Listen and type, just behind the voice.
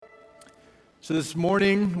So this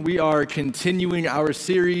morning, we are continuing our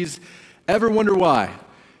series, Ever Wonder Why?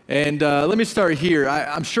 And let me start here.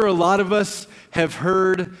 I'm sure a lot of us have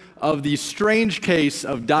heard of the strange case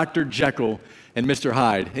of Dr. Jekyll and Mr.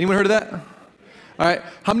 Hyde. Anyone heard of that? All right.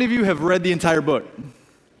 How many of you have read the entire book?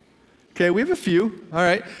 Okay, we have a few. All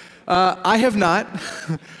right. I have not.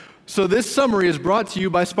 So this summary is brought to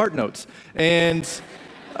you by SparkNotes. And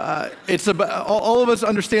it's about, all of us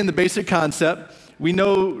understand the basic concept. We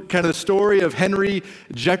know kind of the story of Henry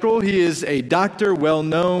Jekyll. He is a doctor,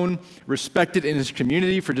 well-known, respected in his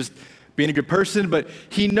community for just being a good person, but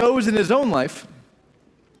he knows in his own life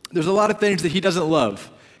there's a lot of things that he doesn't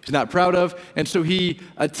love, he's not proud of, and so he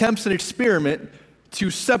attempts an experiment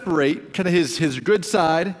to separate kind of his good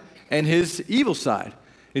side and his evil side.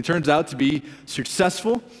 It turns out to be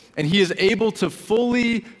successful, and he is able to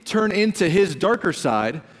fully turn into his darker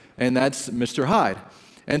side, and that's Mr. Hyde.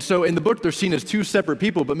 And so in the book, they're seen as two separate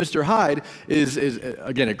people, but Mr. Hyde is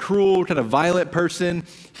again, a cruel, kind of violent person.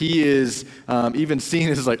 He is even seen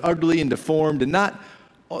as like ugly and deformed and not,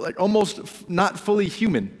 like almost not fully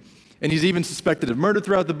human. And he's even suspected of murder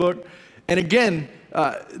throughout the book. And again,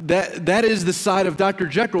 that is the side of Dr.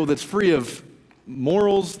 Jekyll that's free of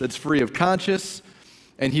morals, that's free of conscience,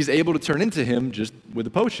 and he's able to turn into him just with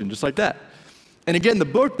a potion, just like that. And again, the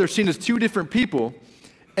book, they're seen as two different people,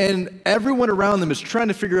 and everyone around them is trying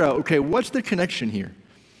to figure out, okay, what's the connection here?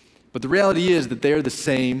 But the reality is that they're the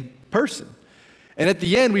same person. And at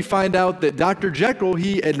the end, we find out that Dr. Jekyll,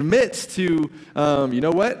 he admits to, you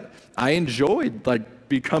know what? I enjoyed like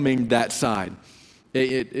becoming that side.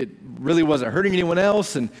 It really wasn't hurting anyone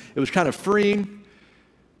else, and it was kind of freeing.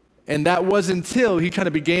 And that was until he kind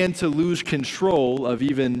of began to lose control of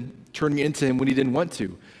even turning into him when he didn't want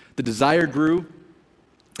to. The desire grew,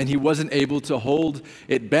 and he wasn't able to hold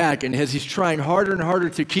it back. And as he's trying harder and harder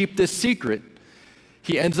to keep this secret,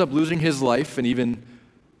 he ends up losing his life and even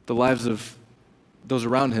the lives of those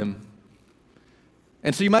around him.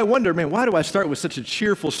 And so you might wonder, man, why do I start with such a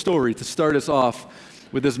cheerful story to start us off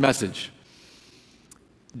with this message?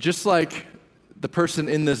 Just like the person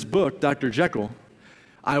in this book, Dr. Jekyll,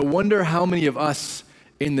 I wonder how many of us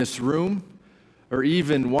in this room or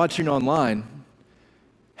even watching online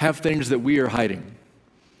have things that we are hiding.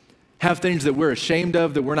 Have things that we're ashamed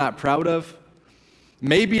of, that we're not proud of.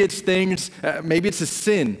 Maybe it's things, maybe it's a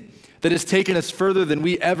sin that has taken us further than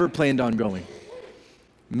we ever planned on going.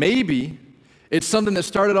 Maybe it's something that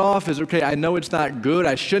started off as, okay, I know it's not good,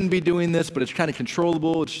 I shouldn't be doing this, but it's kind of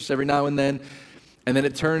controllable, it's just every now and then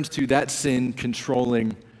it turns to that sin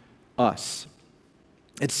controlling us.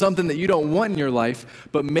 It's something that you don't want in your life,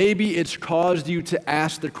 but maybe it's caused you to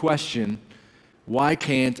ask the question, why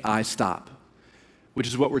can't I stop? Which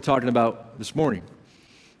is what we're talking about this morning.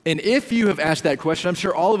 And if you have asked that question, I'm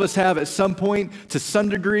sure all of us have at some point to some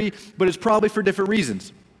degree, but it's probably for different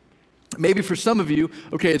reasons. Maybe for some of you,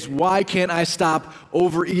 okay, it's why can't I stop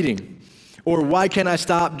overeating? Or why can't I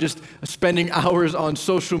stop just spending hours on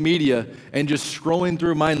social media and just scrolling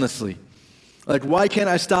through mindlessly? Like, why can't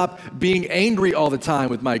I stop being angry all the time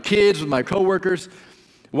with my kids, with my coworkers?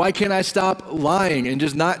 Why can't I stop lying and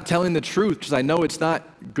just not telling the truth because I know it's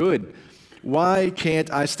not good? Why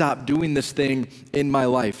can't I stop doing this thing in my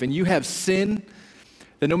life? And you have sin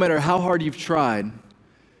that no matter how hard you've tried,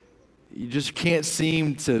 you just can't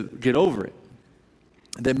seem to get over it.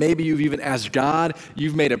 That maybe you've even asked God,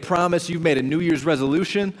 you've made a promise, you've made a New Year's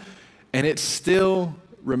resolution, and it still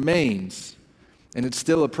remains, and it's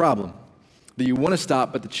still a problem that you want to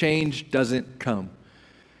stop, but the change doesn't come.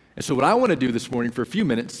 And so what I want to do this morning for a few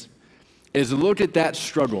minutes is look at that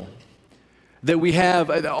struggle that we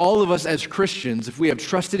have, all of us as Christians, if we have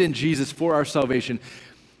trusted in Jesus for our salvation,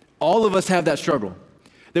 all of us have that struggle.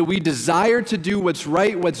 That we desire to do what's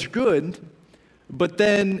right, what's good, but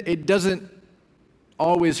then it doesn't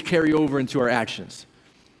always carry over into our actions.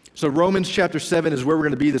 So Romans chapter 7 is where we're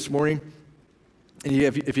going to be this morning. And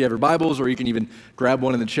if you have your Bibles, or you can even grab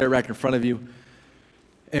one in the chair rack in front of you.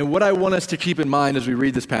 And what I want us to keep in mind as we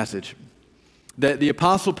read this passage, that the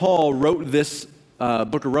Apostle Paul wrote this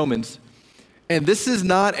book of Romans, and this is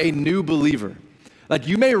not a new believer. Like,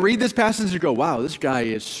 you may read this passage and go, wow, this guy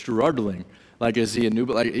is struggling. Like, is he a new,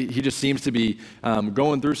 like, he just seems to be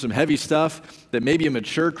going through some heavy stuff that maybe a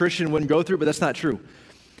mature Christian wouldn't go through, but that's not true.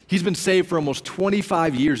 He's been saved for almost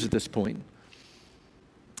 25 years at this point.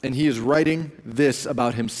 And he is writing this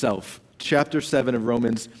about himself. Chapter 7 of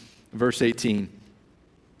Romans, verse 18.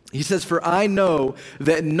 He says, "For I know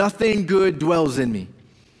that nothing good dwells in me,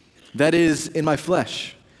 that is, in my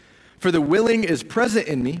flesh. For the willing is present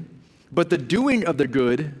in me, but the doing of the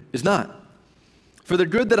good is not. For the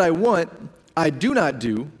good that I want, I do not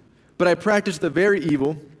do, but I practice the very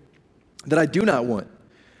evil that I do not want.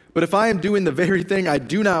 But if I am doing the very thing I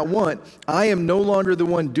do not want, I am no longer the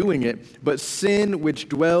one doing it, but sin which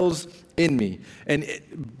dwells in me. And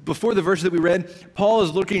before the verse that we read, Paul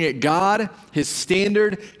is looking at God, his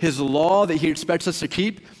standard, his law that he expects us to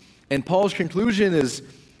keep. And Paul's conclusion is,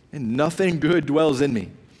 nothing good dwells in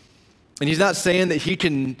me. And he's not saying that he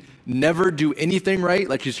can never do anything right,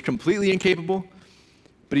 like he's completely incapable,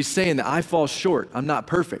 but he's saying that I fall short. I'm not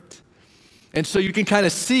perfect. And so you can kind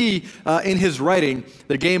of see in his writing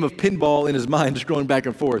the game of pinball in his mind just going back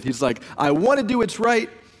and forth. He's like, I want to do what's right,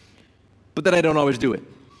 but then I don't always do it.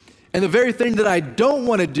 And the very thing that I don't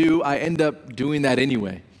want to do, I end up doing that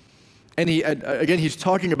anyway. And he's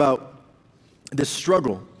talking about this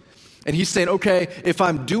struggle. And he's saying, okay, if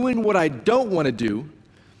I'm doing what I don't want to do,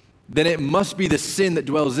 then it must be the sin that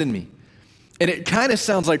dwells in me. And it kind of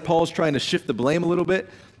sounds like Paul's trying to shift the blame a little bit,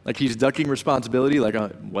 like he's ducking responsibility, like,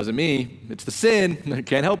 it wasn't me, it's the sin, I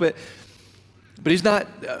can't help it. But he's not,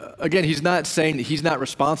 he's not saying that he's not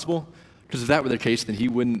responsible, because if that were the case, then he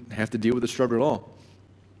wouldn't have to deal with the struggle at all.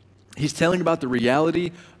 He's telling about the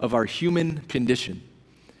reality of our human condition,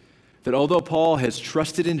 that although Paul has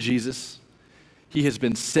trusted in Jesus, he has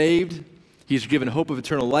been saved, he's given hope of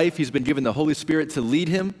eternal life, he's been given the Holy Spirit to lead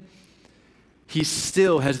him, he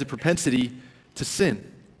still has the propensity to sin.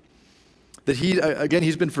 That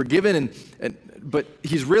he's been forgiven, but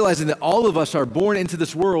he's realizing that all of us are born into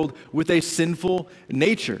this world with a sinful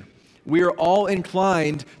nature. We are all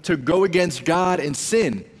inclined to go against God and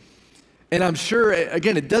sin. And I'm sure,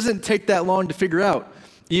 again, it doesn't take that long to figure out,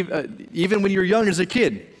 even when you're young as a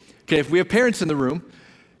kid. Okay, if we have parents in the room,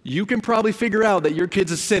 you can probably figure out that your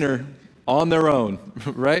kid's a sinner on their own,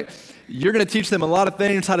 right? You're going to teach them a lot of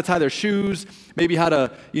things, how to tie their shoes, maybe how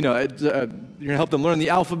to, you're going to help them learn the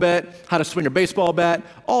alphabet, how to swing a baseball bat,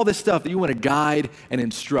 all this stuff that you want to guide and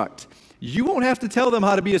instruct. You won't have to tell them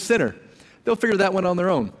how to be a sinner. They'll figure that one on their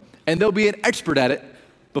own, and they'll be an expert at it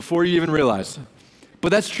before you even realize. But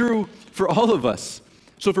that's true for all of us.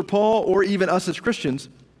 So for Paul, or even us as Christians,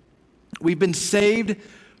 we've been saved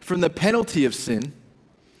from the penalty of sin,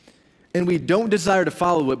 and we don't desire to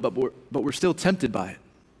follow it, but we're still tempted by it.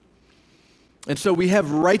 And so we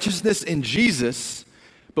have righteousness in Jesus,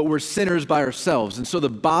 but we're sinners by ourselves. And so the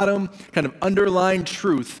bottom kind of underlying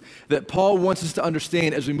truth that Paul wants us to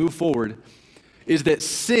understand as we move forward is that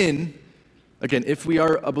sin, again, if we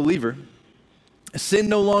are a believer, sin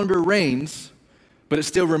no longer reigns, but it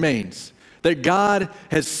still remains. That God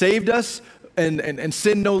has saved us, and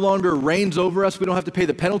sin no longer reigns over us. We don't have to pay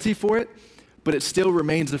the penalty for it, but it still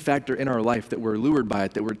remains a factor in our life, that we're lured by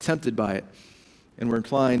it, that we're tempted by it, and we're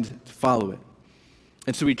inclined to follow it.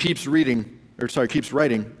 And so he keeps writing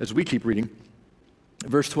as we keep reading.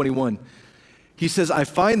 Verse 21, he says, I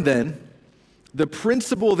find then the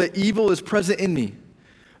principle that evil is present in me,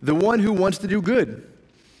 the one who wants to do good.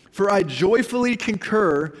 For I joyfully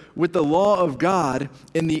concur with the law of God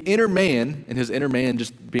in the inner man, and his inner man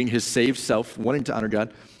just being his saved self, wanting to honor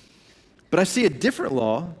God. But I see a different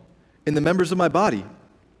law in the members of my body,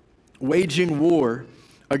 waging war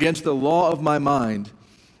against the law of my mind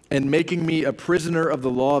and making me a prisoner of the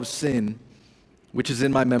law of sin, which is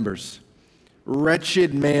in my members.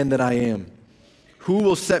 Wretched man that I am, who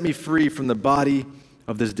will set me free from the body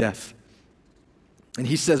of this death? And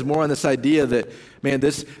he says more on this idea that, man,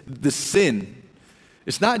 this sin,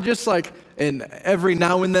 it's not just like an every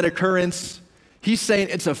now and then occurrence. He's saying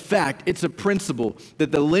it's a fact, it's a principle,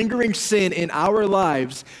 that the lingering sin in our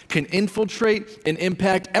lives can infiltrate and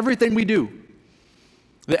impact everything we do.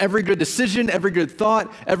 That every good decision, every good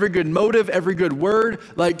thought, every good motive, every good word,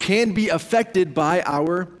 can be affected by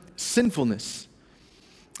our sinfulness.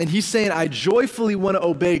 And he's saying, I joyfully want to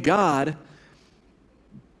obey God,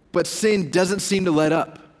 but sin doesn't seem to let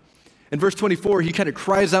up. In verse 24, he kind of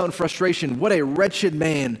cries out in frustration, what a wretched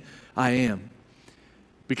man I am.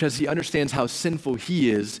 Because he understands how sinful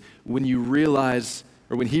he is when he realizes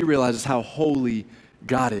how holy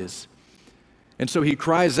God is. And so he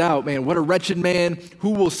cries out, man, what a wretched man, who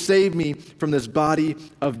will save me from this body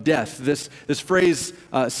of death? This phrase,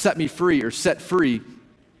 set me free or set free,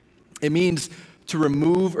 it means to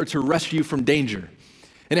remove or to rescue from danger.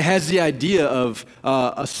 And it has the idea of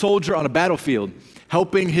a soldier on a battlefield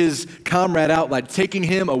helping his comrade out, like taking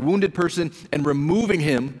him, a wounded person, and removing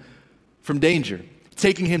him from danger,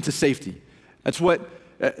 taking him to safety. That's what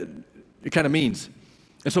it kind of means.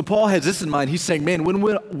 And so Paul has this in mind. He's saying, man, when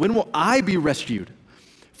will I be rescued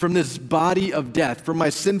from this body of death, from my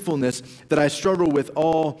sinfulness that I struggle with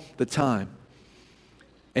all the time?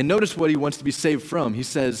 And notice what he wants to be saved from. He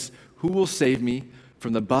says, who will save me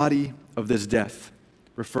from the body of this death?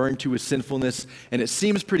 Referring to his sinfulness. And it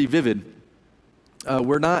seems pretty vivid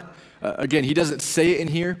We're not, again, he doesn't say it in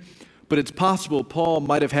here, but it's possible Paul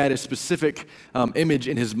might have had a specific image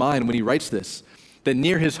in his mind when he writes this, that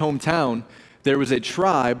near his hometown, there was a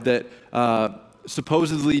tribe that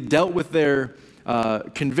supposedly dealt with their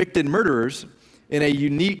convicted murderers in a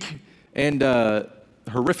unique and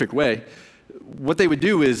horrific way. What they would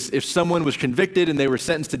do is, if someone was convicted and they were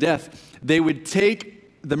sentenced to death, they would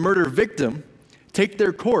take the murder victim, take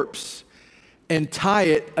their corpse, and tie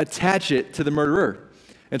it, attach it to the murderer.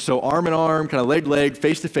 And so arm in arm, kind of leg to leg,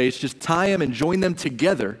 face to face, just tie them and join them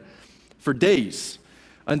together for days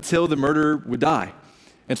until the murderer would die.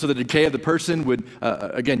 And so the decay of the person would,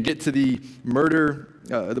 again, get to the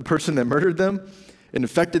person that murdered them and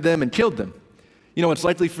infected them and killed them. You know, it's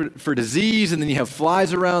likely for disease, and then you have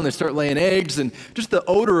flies around, they start laying eggs, and just the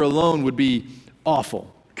odor alone would be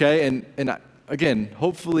awful, okay? And again,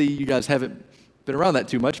 hopefully you guys haven't been around that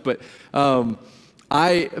too much, but for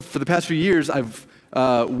the past few years, I've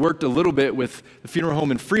worked a little bit with the funeral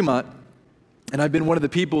home in Fremont, and I've been one of the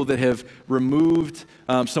people that have removed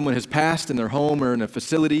someone has passed in their home or in a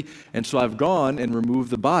facility, and so I've gone and removed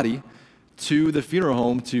the body to the funeral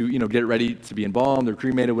home to, get it ready to be embalmed or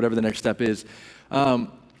cremated, whatever the next step is.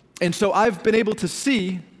 And so I've been able to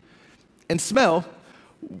see and smell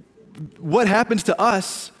what happens to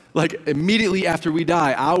us like immediately after we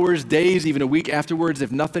die, hours, days, even a week afterwards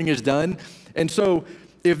if nothing is done. And so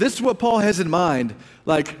if this is what Paul has in mind,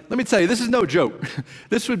 like, let me tell you, this is no joke.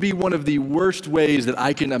 This would be one of the worst ways that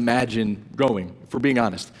I can imagine going, for being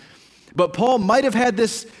honest. But Paul might have had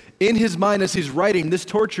this in his mind as he's writing this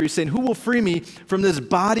torture. He's saying, who will free me from this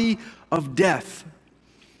body of death?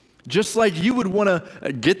 Just like you would want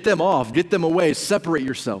to get them off, get them away, separate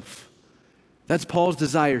yourself. That's Paul's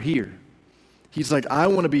desire here. He's like, I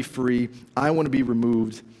want to be free. I want to be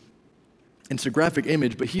removed. And it's a graphic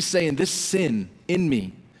image, but he's saying this sin in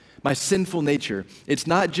me, my sinful nature, it's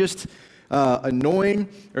not just annoying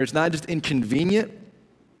or it's not just inconvenient.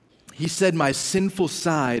 He said my sinful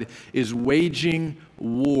side is waging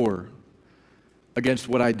war against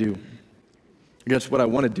what I do, against what I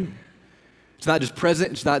want to do. It's not just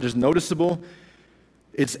present, it's not just noticeable,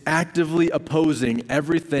 it's actively opposing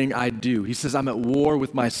everything I do. He says I'm at war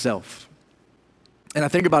with myself. And I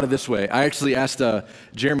think about it this way. I actually asked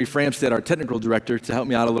Jeremy Framstead, our technical director, to help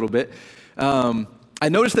me out a little bit. I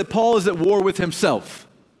noticed that Paul is at war with himself.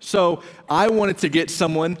 So I wanted to get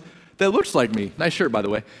someone that looks like me. Nice shirt, by the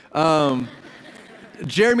way.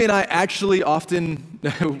 Jeremy and I actually often,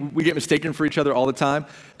 we get mistaken for each other all the time,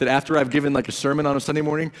 that after I've given like a sermon on a Sunday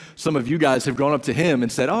morning, some of you guys have gone up to him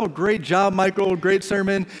and said, oh, great job, Michael, great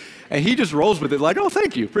sermon. And he just rolls with it like, oh,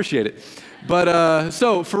 thank you, appreciate it. But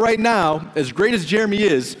so for right now, as great as Jeremy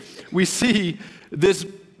is, we see this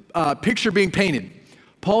picture being painted.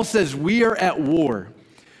 Paul says we are at war.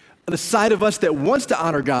 The side of us that wants to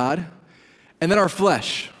honor God, and then our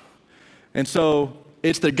flesh. And so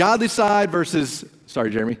it's the godly side versus, sorry,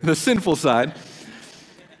 Jeremy, the sinful side.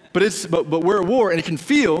 But we're at war, and it can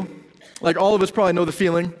feel like all of us probably know the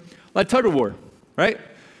feeling, like tug of war, right?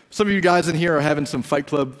 Some of you guys in here are having some Fight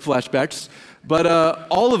Club flashbacks, but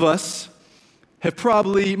all of us have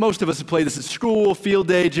probably, most of us have played this at school, field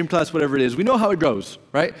day, gym class, whatever it is. We know how it goes,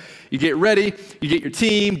 right? You get ready, you get your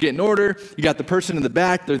team, get in order, you got the person in the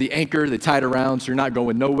back, they're the anchor, they tie it around so you're not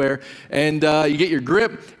going nowhere, and you get your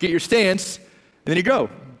grip, get your stance, and then you go.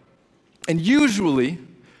 And usually,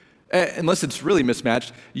 unless it's really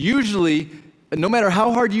mismatched, usually, no matter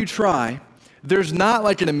how hard you try, there's not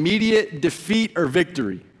like an immediate defeat or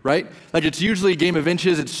victory, right? Like it's usually a game of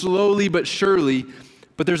inches, it's slowly but surely,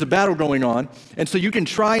 but there's a battle going on. And so you can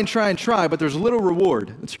try and try and try, but there's little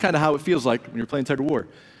reward. That's kind of how it feels like when you're playing tug of war.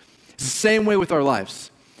 It's the same way with our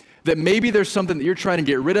lives. That maybe there's something that you're trying to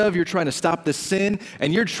get rid of, you're trying to stop this sin,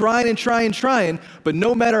 and you're trying and trying and trying, but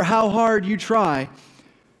no matter how hard you try,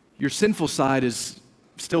 your sinful side is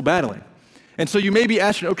still battling. And so you may be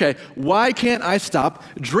asking, okay, why can't I stop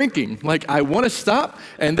drinking? Like, I want to stop,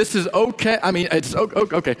 and this is okay. I mean, it's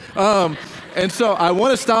okay. And so I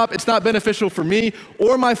want to stop. It's not beneficial for me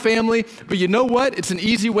or my family, but you know what? It's an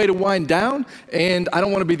easy way to wind down, and I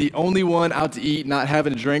don't want to be the only one out to eat, not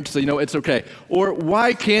having a drink, so it's okay. Or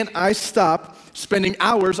why can't I stop spending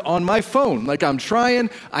hours on my phone? Like I'm trying,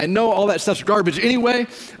 I know all that stuff's garbage anyway,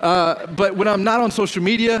 but when I'm not on social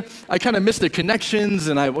media, I kind of miss the connections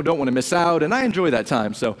and I don't want to miss out, and I enjoy that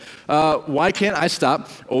time. So why can't I stop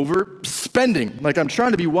overspending? Like I'm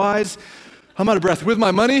trying to be wise, I'm out of breath with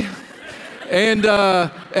my money, and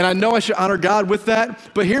I know I should honor God with that,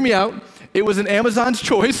 but hear me out, it was an Amazon's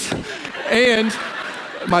choice, and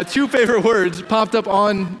my two favorite words popped up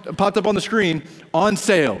on the screen, on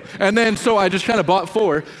sale. And then so I just kind of bought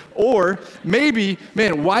four. Or maybe,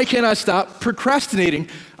 man, why can't I stop procrastinating?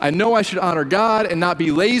 I know I should honor God and not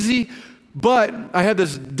be lazy, but I have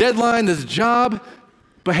this deadline, this job,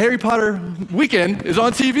 but Harry Potter Weekend is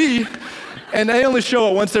on TV. And they only show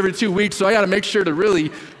it once every 2 weeks, so I got to make sure to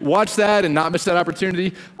really watch that and not miss that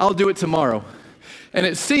opportunity. I'll do it tomorrow. And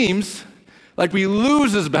it seems like we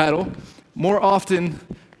lose this battle more often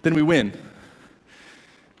than we win.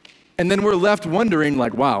 And then we're left wondering,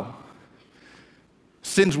 like, wow,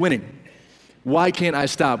 sin's winning. Why can't I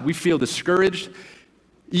stop? We feel discouraged,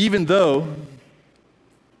 even though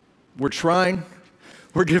we're trying,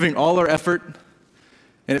 we're giving all our effort,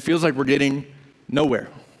 and it feels like we're getting nowhere.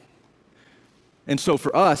 And so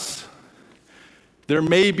for us, there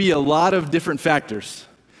may be a lot of different factors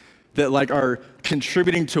that like are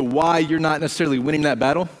contributing to why you're not necessarily winning that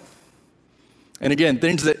battle. And again,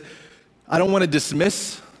 things that I don't want to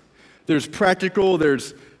dismiss. There's practical,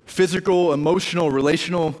 there's physical, emotional,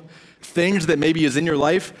 relational things that maybe is in your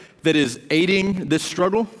life that is aiding this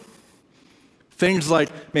struggle. Things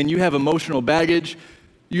like, man, you have emotional baggage,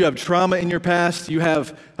 you have trauma in your past, you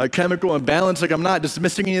have a chemical imbalance. Like, I'm not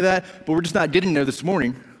dismissing any of that, but we're just not getting there this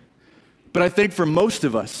morning. But I think for most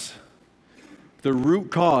of us, the root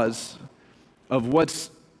cause of what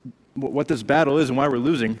this battle is and why we're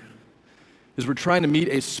losing is we're trying to meet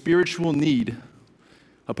a spiritual need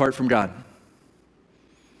apart from God.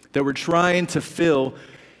 That we're trying to fill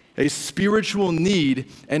a spiritual need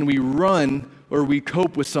and we run or we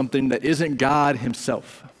cope with something that isn't God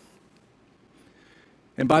himself.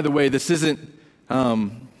 And by the way, this isn't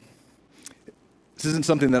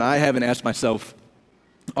something that I haven't asked myself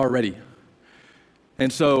already.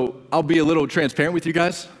 And so I'll be a little transparent with you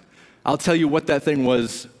guys. I'll tell you what that thing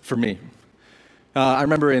was for me. I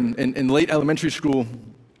remember in late elementary school,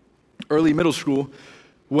 early middle school,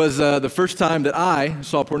 was the first time that I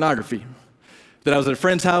saw pornography. That I was at a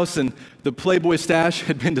friend's house and the Playboy stash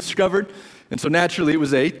had been discovered, and so naturally it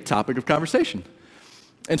was a topic of conversation.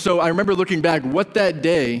 And so I remember looking back, what that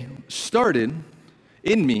day started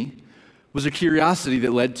in me was a curiosity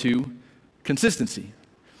that led to consistency.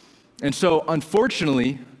 And so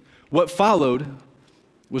unfortunately, what followed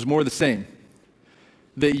was more of the same.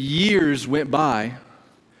 That years went by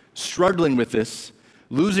struggling with this,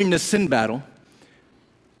 losing this sin battle,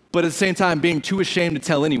 but at the same time being too ashamed to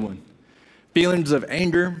tell anyone. Feelings of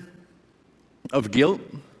anger, of guilt,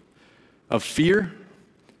 of fear,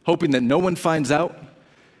 hoping that no one finds out,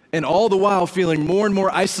 and all the while feeling more and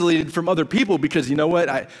more isolated from other people because, you know what,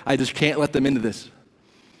 I just can't let them into this.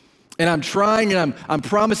 And I'm trying and I'm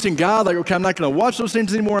promising God, like, okay, I'm not going to watch those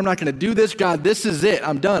things anymore. I'm not going to do this. God, this is it.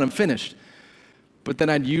 I'm done. I'm finished. But then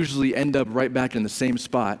I'd usually end up right back in the same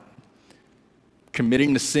spot,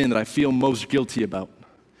 committing the sin that I feel most guilty about.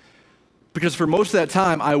 Because for most of that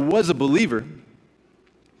time, I was a believer,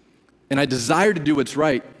 and I desired to do what's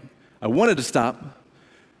right. I wanted to stop,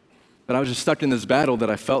 but I was just stuck in this battle that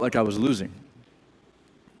I felt like I was losing.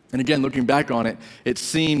 And again, looking back on it, it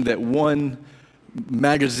seemed that one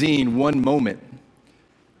magazine, one moment,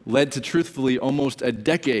 led to truthfully almost a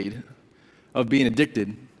decade of being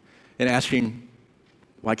addicted and asking,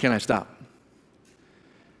 why can't I stop?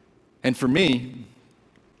 And for me,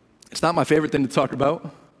 it's not my favorite thing to talk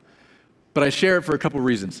about, but I share it for a couple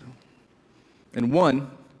reasons. And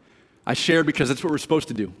one, I share because that's what we're supposed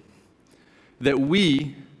to do. That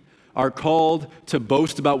we are called to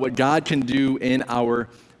boast about what God can do in our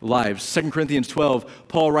lives. 2 Corinthians 12,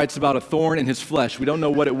 Paul writes about a thorn in his flesh. We don't know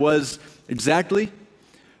what it was exactly,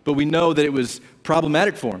 but we know that it was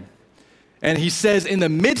problematic for him. And he says, in the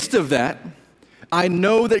midst of that, I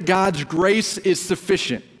know that God's grace is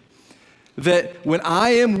sufficient. That when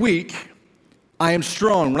I am weak, I am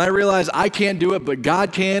strong. When I realize I can't do it, but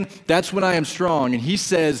God can, that's when I am strong. And he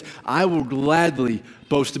says, I will gladly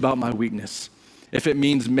boast about my weakness if it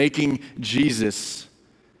means making Jesus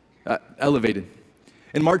elevated.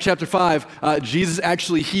 In Mark chapter 5, Jesus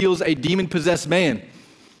actually heals a demon-possessed man.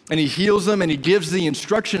 And he heals him and he gives the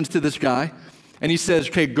instructions to this guy. And he says,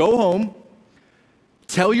 okay, go home,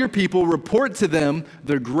 tell your people, report to them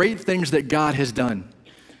the great things that God has done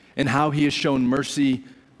and how he has shown mercy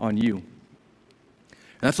on you.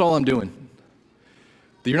 And that's all I'm doing.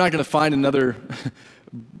 You're not going to find another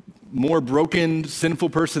more broken, sinful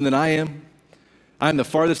person than I am. I'm the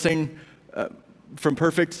farthest thing from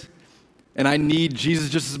perfect, and I need Jesus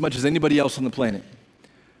just as much as anybody else on the planet.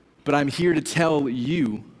 But I'm here to tell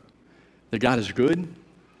you that God is good,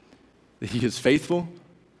 that he is faithful,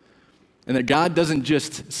 and that God doesn't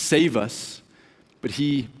just save us, but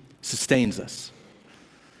he sustains us.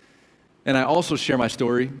 And I also share my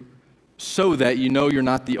story so that you know you're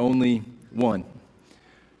not the only one.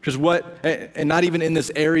 Because and not even in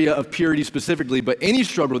this area of purity specifically, but any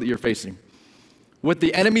struggle that you're facing, what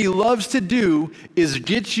the enemy loves to do is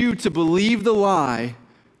get you to believe the lie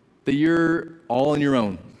that you're all on your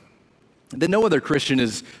own, that no other Christian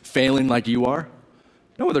is failing like you are.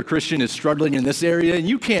 No other Christian is struggling in this area, and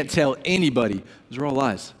you can't tell anybody. Those are all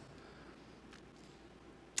lies.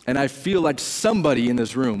 And I feel like somebody in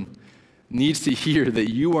this room needs to hear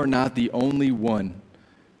that you are not the only one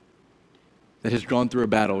that has gone through a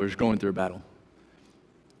battle or is going through a battle.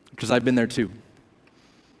 Because I've been there too.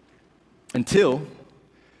 Until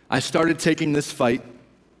I started taking this fight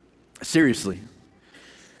seriously.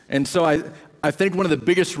 And so I think one of the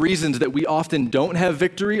biggest reasons that we often don't have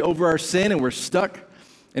victory over our sin and we're stuck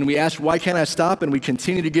and we ask, why can't I stop? And we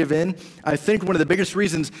continue to give in. I think one of the biggest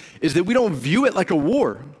reasons is that we don't view it like a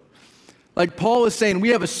war. Like Paul is saying, we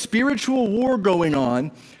have a spiritual war going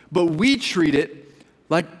on, but we treat it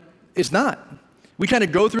like it's not. We kind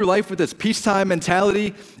of go through life with this peacetime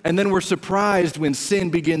mentality, and then we're surprised when sin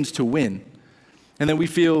begins to win. And then we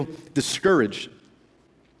feel discouraged.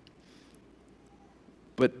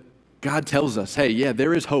 But God tells us, hey, yeah,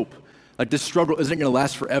 there is hope. Like this struggle isn't going to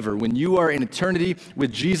last forever. When you are in eternity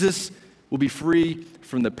with Jesus, we'll be free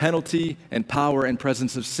from the penalty and power and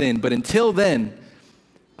presence of sin. But until then,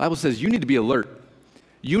 the Bible says you need to be alert.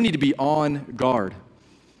 You need to be on guard.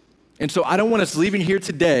 And so I don't want us leaving here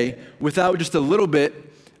today without just a little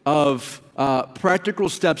bit of practical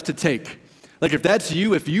steps to take. Like if that's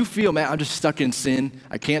you, if you feel, man, I'm just stuck in sin,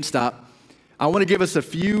 I can't stop, I want to give us a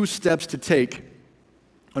few steps to take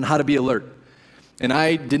on how to be alert. And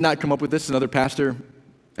I did not come up with this, another pastor,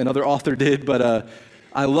 another author did, but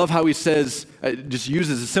I love how he says, just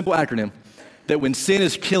uses a simple acronym, that when sin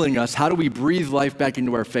is killing us, how do we breathe life back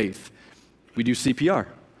into our faith? We do CPR.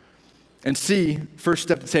 And C, first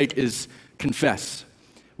step to take is confess.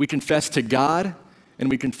 We confess to God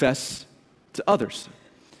and we confess to others.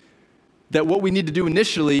 That what we need to do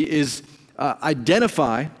initially is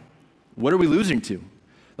identify what are we losing to.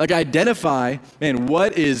 Like identify, man,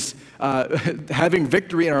 what is having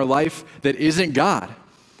victory in our life that isn't God.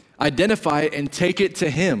 Identify it and take it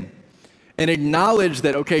to Him. And acknowledge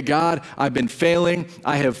that, okay, God, I've been failing.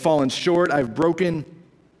 I have fallen short. I've broken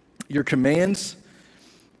your commands.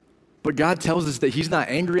 But God tells us that He's not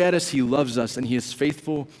angry at us. He loves us, and He is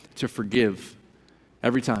faithful to forgive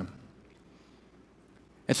every time.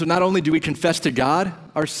 And so not only do we confess to God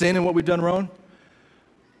our sin and what we've done wrong,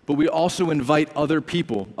 but we also invite other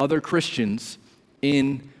people, other Christians,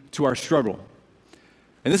 into our struggle.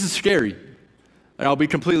 And this is scary. I'll be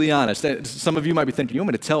completely honest. Some of you might be thinking, you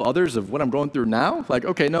want me to tell others of what I'm going through now? Like,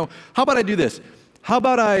 okay, no. How about I do this? How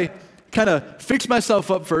about I kind of fix myself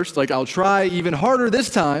up first? Like, I'll try even harder this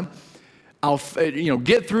time. I'll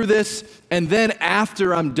get through this, and then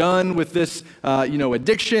after I'm done with this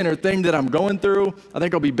addiction or thing that I'm going through, I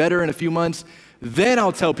think I'll be better in a few months. Then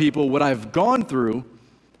I'll tell people what I've gone through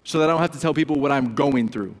so that I don't have to tell people what I'm going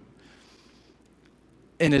through.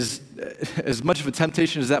 And as much of a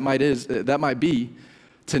temptation as that might be,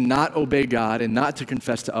 to not obey God and not to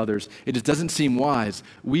confess to others, it just doesn't seem wise.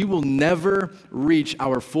 We will never reach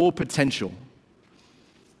our full potential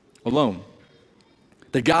alone.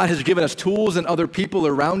 That God has given us tools and other people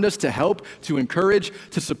around us to help, to encourage,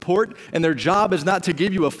 to support, and their job is not to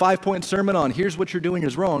give you a 5-point sermon on here's what you're doing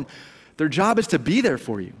is wrong. Their job is to be there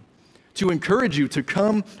for you, to encourage you, to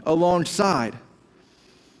come alongside.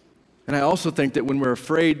 And I also think that when we're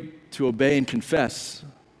afraid to obey and confess,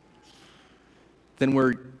 then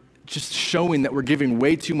we're just showing that we're giving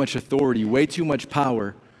way too much authority, way too much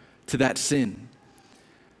power to that sin.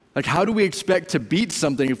 Like, how do we expect to beat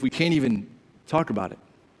something if we can't even talk about it?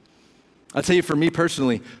 I'll tell you, for me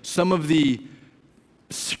personally, some of the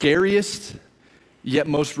scariest yet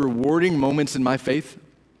most rewarding moments in my faith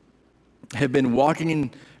have been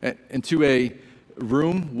walking into a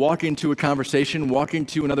room, walking to a conversation, walking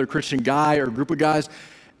to another Christian guy or group of guys,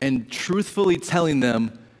 and truthfully telling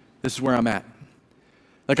them, this is where I'm at.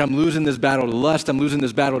 Like, I'm losing this battle to lust, I'm losing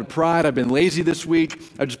this battle to pride, I've been lazy this week,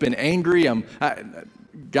 I've just been angry,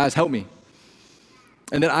 guys, help me.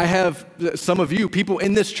 And then I have some of you, people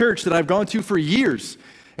in this church that I've gone to for years,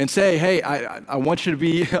 and say, hey, I want you to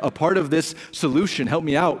be a part of this solution, help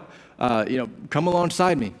me out, come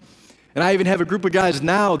alongside me. And I even have a group of guys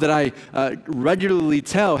now that I regularly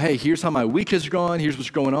tell, hey, here's how my week has gone, here's what's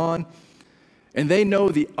going on. And they know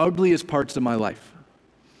the ugliest parts of my life.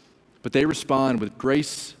 But they respond with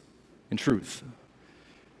grace and truth.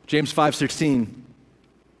 James 5:16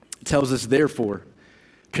 tells us, therefore,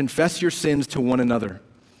 confess your sins to one another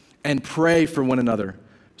and pray for one another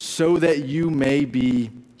so that you may be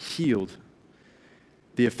healed.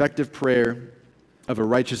 The effective prayer of a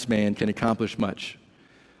righteous man can accomplish much.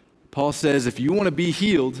 Paul says, if you want to be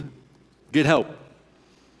healed, get help.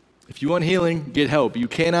 If you want healing, get help. You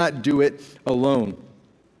cannot do it alone.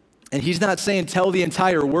 And he's not saying tell the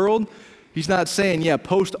entire world. He's not saying,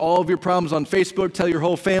 post all of your problems on Facebook, tell your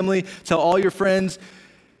whole family, tell all your friends.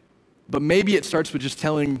 But maybe it starts with just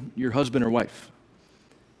telling your husband or wife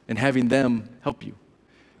and having them help you.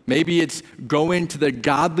 Maybe it's going to the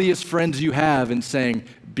godliest friends you have and saying,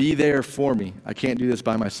 be there for me. I can't do this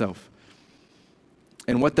by myself.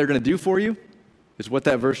 And what they're going to do for you is what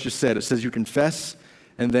that verse just said. It says you confess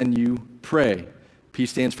and then you pray. P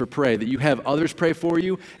stands for pray, that you have others pray for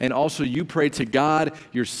you, and also you pray to God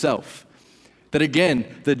yourself. That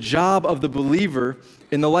again, the job of the believer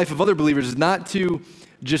in the life of other believers is not to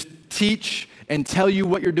just teach and tell you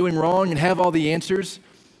what you're doing wrong and have all the answers.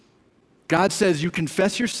 God says you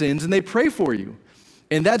confess your sins and they pray for you.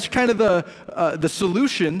 And that's kind of the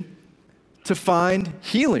solution to find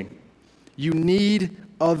healing. You need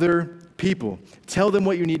other people. Tell them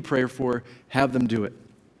what you need prayer for, have them do it.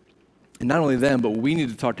 And not only them, but we need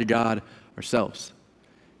to talk to God ourselves.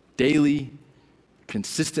 Daily,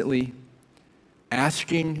 consistently,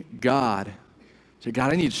 asking God, say,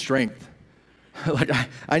 God, I need strength.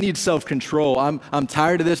 I need self-control. I'm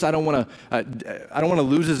tired of this. I don't want to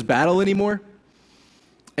lose this battle anymore.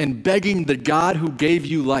 And begging the God who gave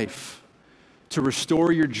you life to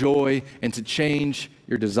restore your joy and to change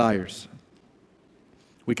your desires.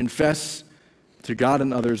 We confess to God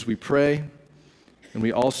and others. We pray, and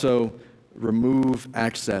we also remove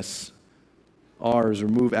access.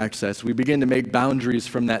 Remove access. We begin to make boundaries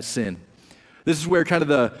from that sin. This is where kind of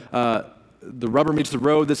the rubber meets the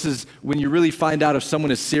road. This is when you really find out if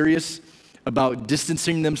someone is serious about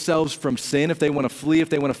distancing themselves from sin, if they want to flee, if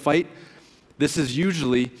they want to fight. This is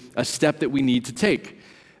usually a step that we need to take,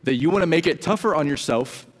 that you want to make it tougher on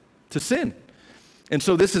yourself to sin. And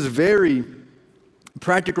so this is very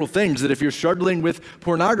practical things that if you're struggling with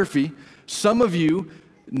pornography, some of you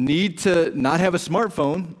need to not have a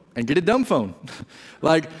smartphone and get a dumb phone.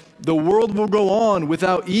 Like, the world will go on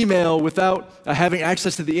without email, without having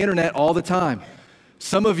access to the internet all the time.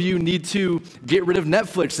 Some of you need to get rid of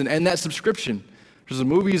Netflix and end that subscription, because the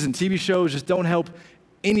movies and TV shows just don't help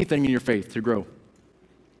anything in your faith to grow.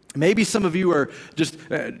 Maybe some of you are just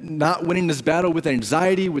not winning this battle with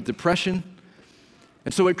anxiety, with depression.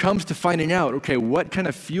 And so it comes to finding out, okay, what kind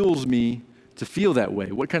of fuels me to feel that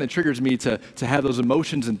way? What kind of triggers me to have those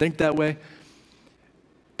emotions and think that way?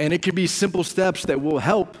 And it can be simple steps that will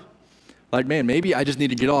help. Like, man, maybe I just need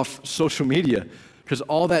to get off social media, because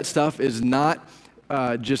all that stuff is not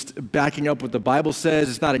just backing up what the Bible says.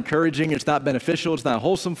 It's not encouraging. It's not beneficial. It's not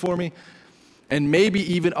wholesome for me. And maybe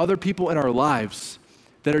even other people in our lives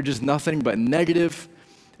that are just nothing but negative,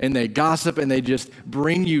 and they gossip and they just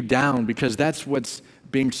bring you down, because that's what's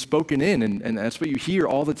being spoken in, and that's what you hear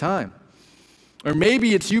all the time. Or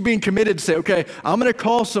maybe it's you being committed to say, okay, I'm going to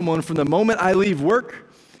call someone from the moment I leave work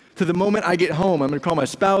to the moment I get home. I'm going to call my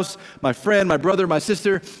spouse, my friend, my brother, my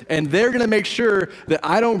sister, and they're going to make sure that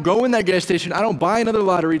I don't go in that gas station, I don't buy another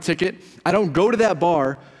lottery ticket, I don't go to that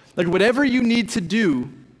bar. Like, whatever you need to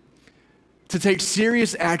do to take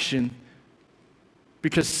serious action,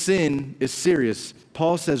 because sin is serious.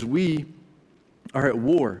 Paul says we are at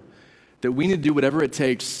war, that we need to do whatever it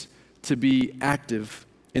takes to be active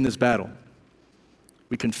in this battle.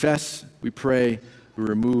 We confess, we pray, we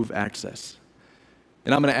remove access.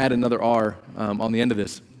 And I'm going to add another R on the end of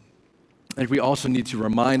this. I think we also need to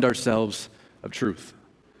remind ourselves of truth.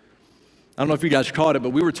 I don't know if you guys caught it, but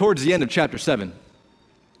we were towards the end of chapter 7.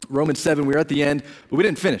 Romans 7, we were at the end, but we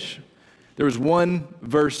didn't finish. There was one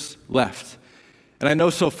verse left. And I know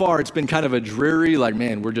so far it's been kind of a dreary, like,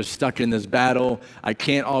 man, we're just stuck in this battle. I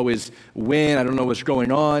can't always win. I don't know what's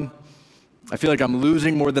going on. I feel like I'm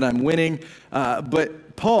losing more than I'm winning.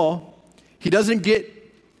 But Paul, he doesn't get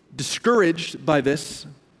discouraged by this.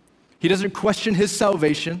 He doesn't question his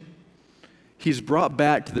salvation. He's brought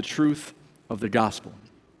back to the truth of the gospel.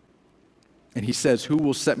 And he says, who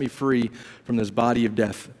will set me free from this body of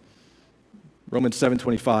death? Romans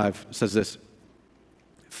 7:25 says this: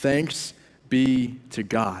 thanks be to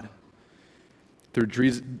God through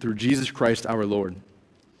Jesus Christ our Lord.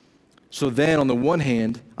 So then, on the one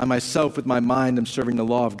hand, I myself with my mind am serving the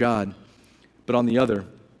law of God, but on the other,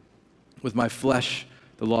 with my flesh,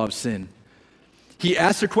 the law of sin. He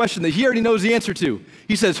asks a question that he already knows the answer to.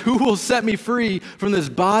 He says, who will set me free from this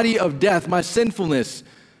body of death, my sinfulness?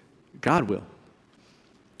 God will,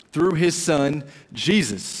 through his son,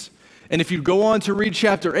 Jesus. And if you go on to read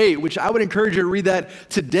chapter 8, which I would encourage you to read that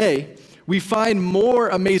today, we find more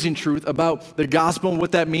amazing truth about the gospel and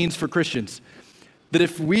what that means for Christians. That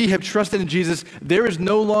if we have trusted in Jesus, there is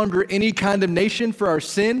no longer any condemnation for our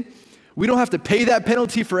sin. We don't have to pay that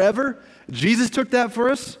penalty forever. Jesus took that for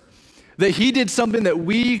us. That he did something that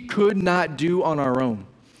we could not do on our own.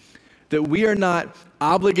 That we are not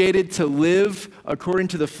obligated to live according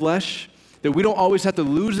to the flesh. That we don't always have to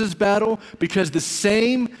lose this battle because the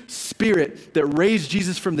same Spirit that raised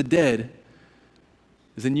Jesus from the dead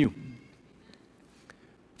is in you.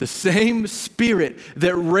 The same Spirit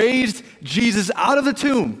that raised Jesus out of the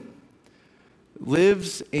tomb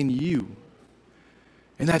lives in you.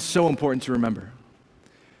 And that's so important to remember.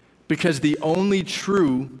 Because the only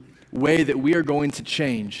true way that we are going to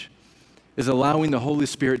change is allowing the Holy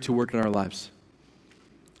Spirit to work in our lives.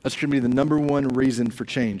 That's going to be the number one reason for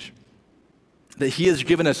change. That he has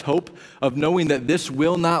given us hope of knowing that this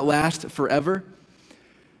will not last forever.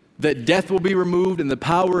 That death will be removed and the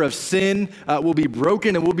power of sin will be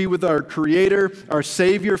broken and we'll be with our Creator, our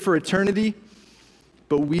Savior for eternity.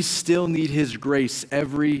 But we still need his grace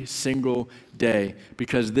every single day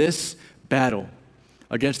because this battle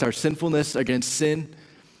against our sinfulness, against sin,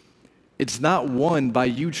 it's not won by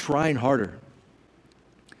you trying harder.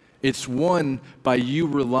 It's won by you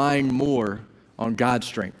relying more on God's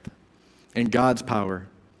strength and God's power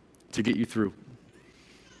to get you through.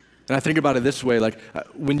 And I think about it this way, like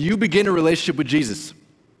when you begin a relationship with Jesus,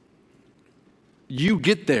 you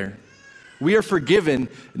get there. We are forgiven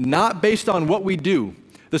not based on what we do.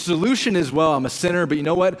 The solution is, well, I'm a sinner, but you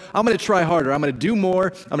know what? I'm going to try harder. I'm going to do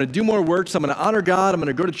more. I'm going to do more works. I'm going to honor God. I'm going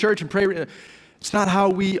to go to church and pray. It's not how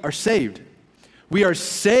we are saved. We are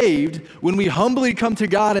saved when we humbly come to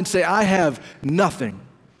God and say, I have nothing.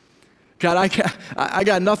 God, I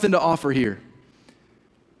got nothing to offer here.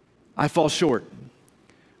 I fall short.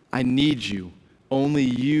 I need you. Only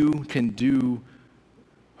you can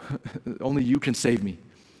save me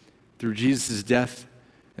through Jesus' death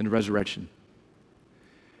and resurrection.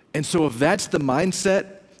 And so if that's the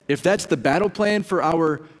mindset, if that's the battle plan for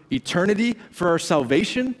our eternity, for our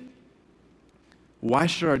salvation, why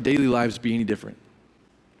should our daily lives be any different?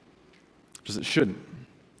 Because it shouldn't.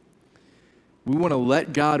 We want to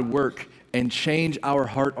let God work and change our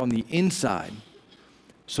heart on the inside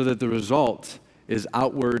so that the result is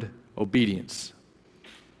outward obedience.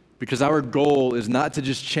 Because our goal is not to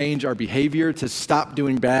just change our behavior, to stop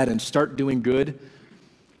doing bad and start doing good.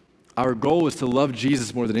 Our goal is to love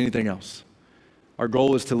Jesus more than anything else. Our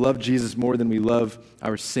goal is to love Jesus more than we love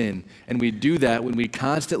our sin. And we do that when we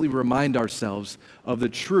constantly remind ourselves of the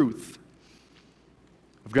truth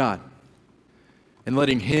of God and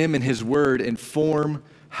letting him and his word inform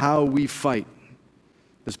how we fight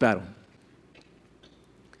this battle.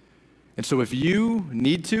 And so if you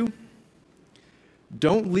need to,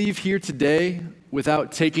 don't leave here today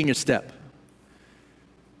without taking a step.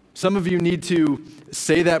 Some of you need to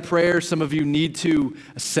say that prayer. Some of you need to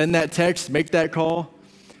send that text, make that call.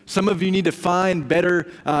 Some of you need to find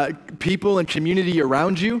better people and community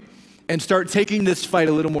around you and start taking this fight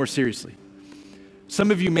a little more seriously.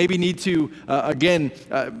 Some of you maybe need to,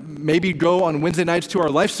 maybe go on Wednesday nights to our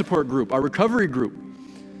life support group, our recovery group.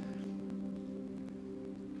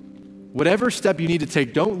 Whatever step you need to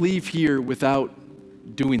take, don't leave here without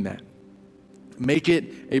doing that. Make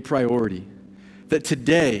it a priority. That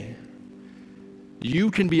today,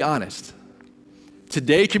 you can be honest.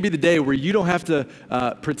 Today can be the day where you don't have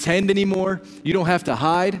to pretend anymore. You don't have to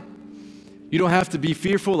hide. You don't have to be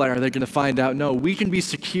fearful, like, are they going to find out? No, we can be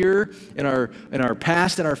secure in our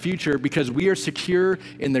past and our future because we are secure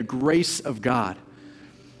in the grace of God.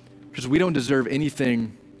 Because we don't deserve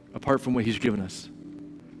anything apart from what he's given us.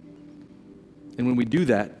 And when we do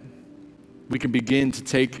that, we can begin to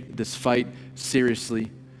take this fight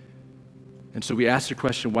seriously. And so we ask the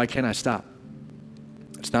question, why can't I stop?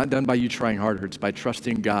 It's not done by you trying harder. It's by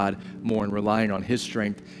trusting God more and relying on his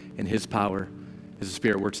strength and his power as the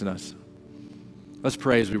Spirit works in us. Let's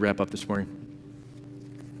pray as we wrap up this morning.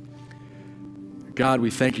 God,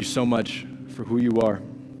 we thank you so much for who you are.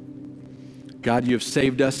 God, you have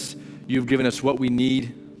saved us. You have given us what we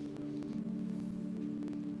need.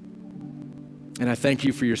 And I thank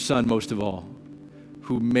you for your Son most of all,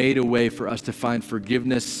 who made a way for us to find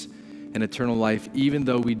forgiveness and eternal life, even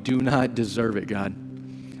though we do not deserve it, God.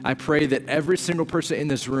 I pray that every single person in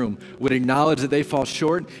this room would acknowledge that they fall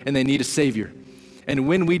short and they need a Savior. And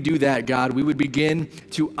when we do that, God, we would begin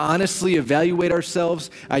to honestly evaluate ourselves,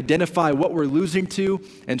 identify what we're losing to,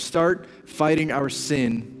 and start fighting our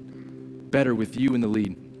sin better with you in the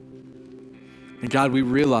lead. And God, we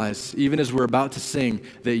realize, even as we're about to sing,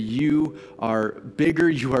 that you are bigger,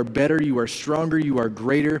 you are better, you are stronger, you are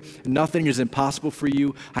greater. Nothing is impossible for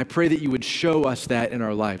you. I pray that you would show us that in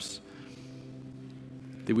our lives.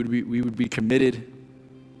 That we would be committed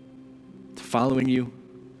to following you,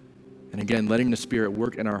 and again, letting the Spirit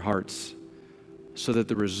work in our hearts so that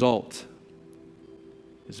the result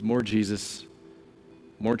is more Jesus,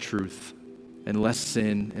 more truth, and less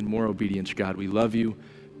sin and more obedience. God, we love you,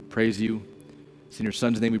 praise you. It's in your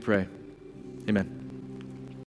Son's name we pray. Amen.